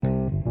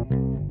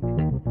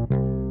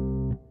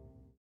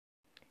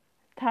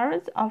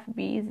Tired of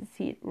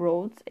busy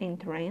roads and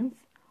trains,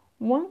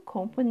 one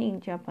company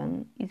in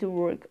Japan is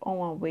working on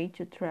a way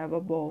to travel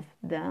above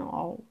them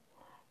all.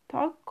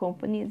 Talk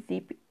company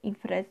Zip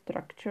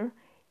Infrastructure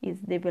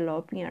is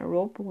developing a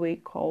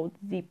ropeway called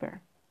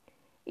Zippar.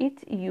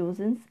 It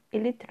uses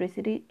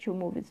electricity to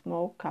move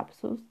small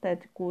capsules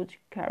that could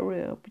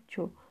carry up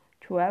to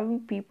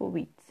 12 people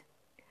weight.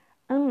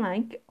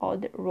 Unlike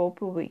other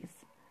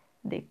ropeways,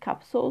 the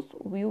capsules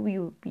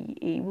will be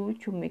able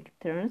to make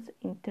turns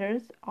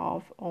instead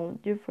of on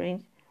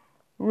different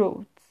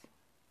routes.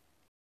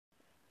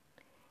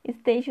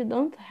 Stations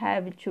don't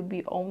have to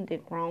be on the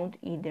ground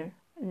either.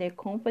 The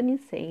company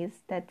says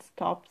that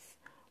stops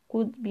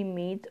could be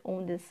made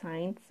on the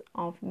sides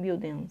of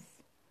buildings.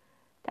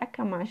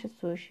 Takamasa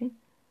Suchi,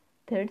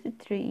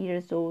 33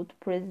 years old,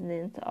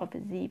 president of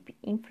Zip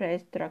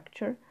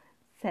Infrastructure,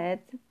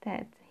 said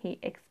that he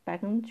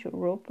expected to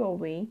rope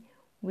away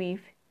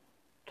with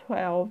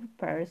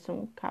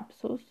 12-person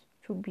capsules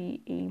to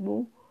be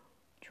able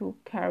to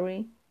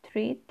carry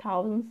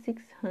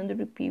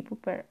 3,600 people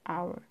per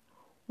hour,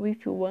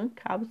 with one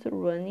capsule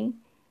running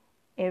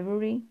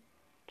every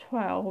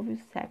 12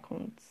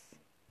 seconds.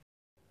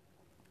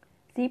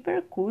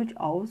 Zippar could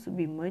also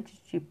be much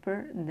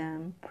cheaper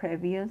than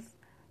previous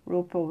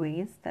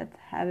ropeways that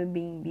have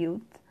been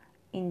built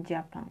in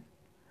Japan.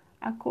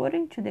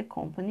 According to the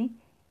company,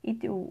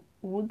 it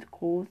would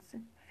cost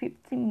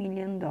 $50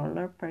 million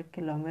per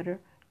kilometer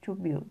to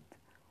build,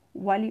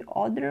 while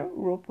other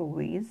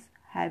ropeways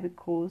have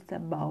cost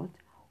about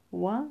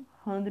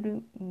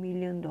 $100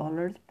 million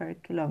per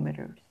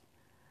kilometer.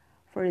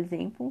 For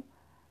example,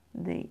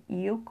 the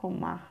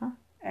Yokohama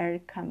Air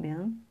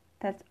Cabin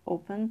that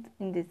opened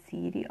in the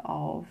city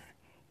of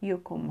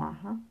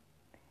Yokohama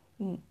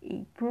in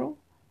April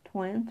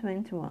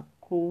 2021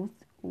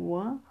 cost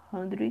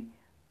 $120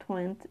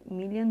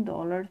 million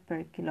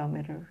per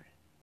kilometer.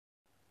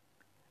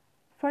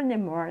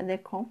 Furthermore, the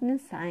company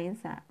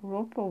says a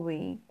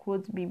ropeway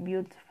could be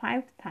built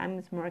 5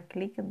 times more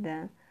quickly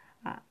than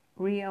a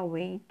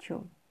railway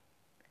too.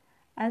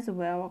 As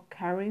well,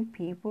 carrying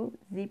people,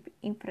 Zip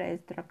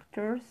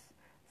Infrastructure's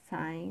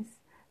says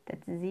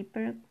that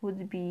Zippar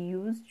could be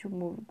used to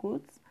move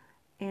goods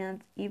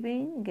and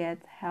even get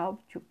help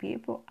to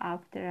people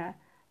after a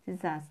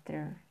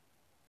disaster.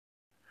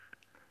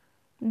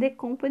 The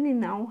company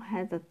now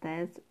has a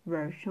test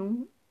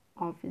version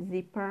of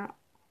Zippar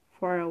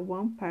for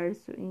one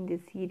person in the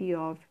city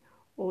of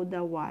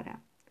Odawara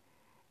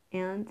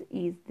and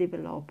is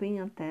developing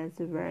a test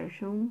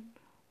version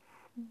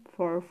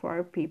for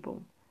 4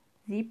 people.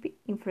 Zip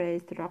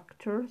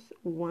Infrastructures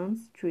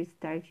wants to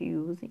start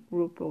using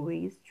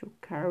ropeways to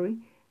carry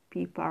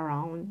people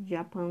around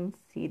Japan's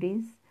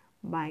cities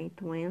by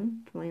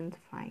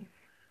 2025.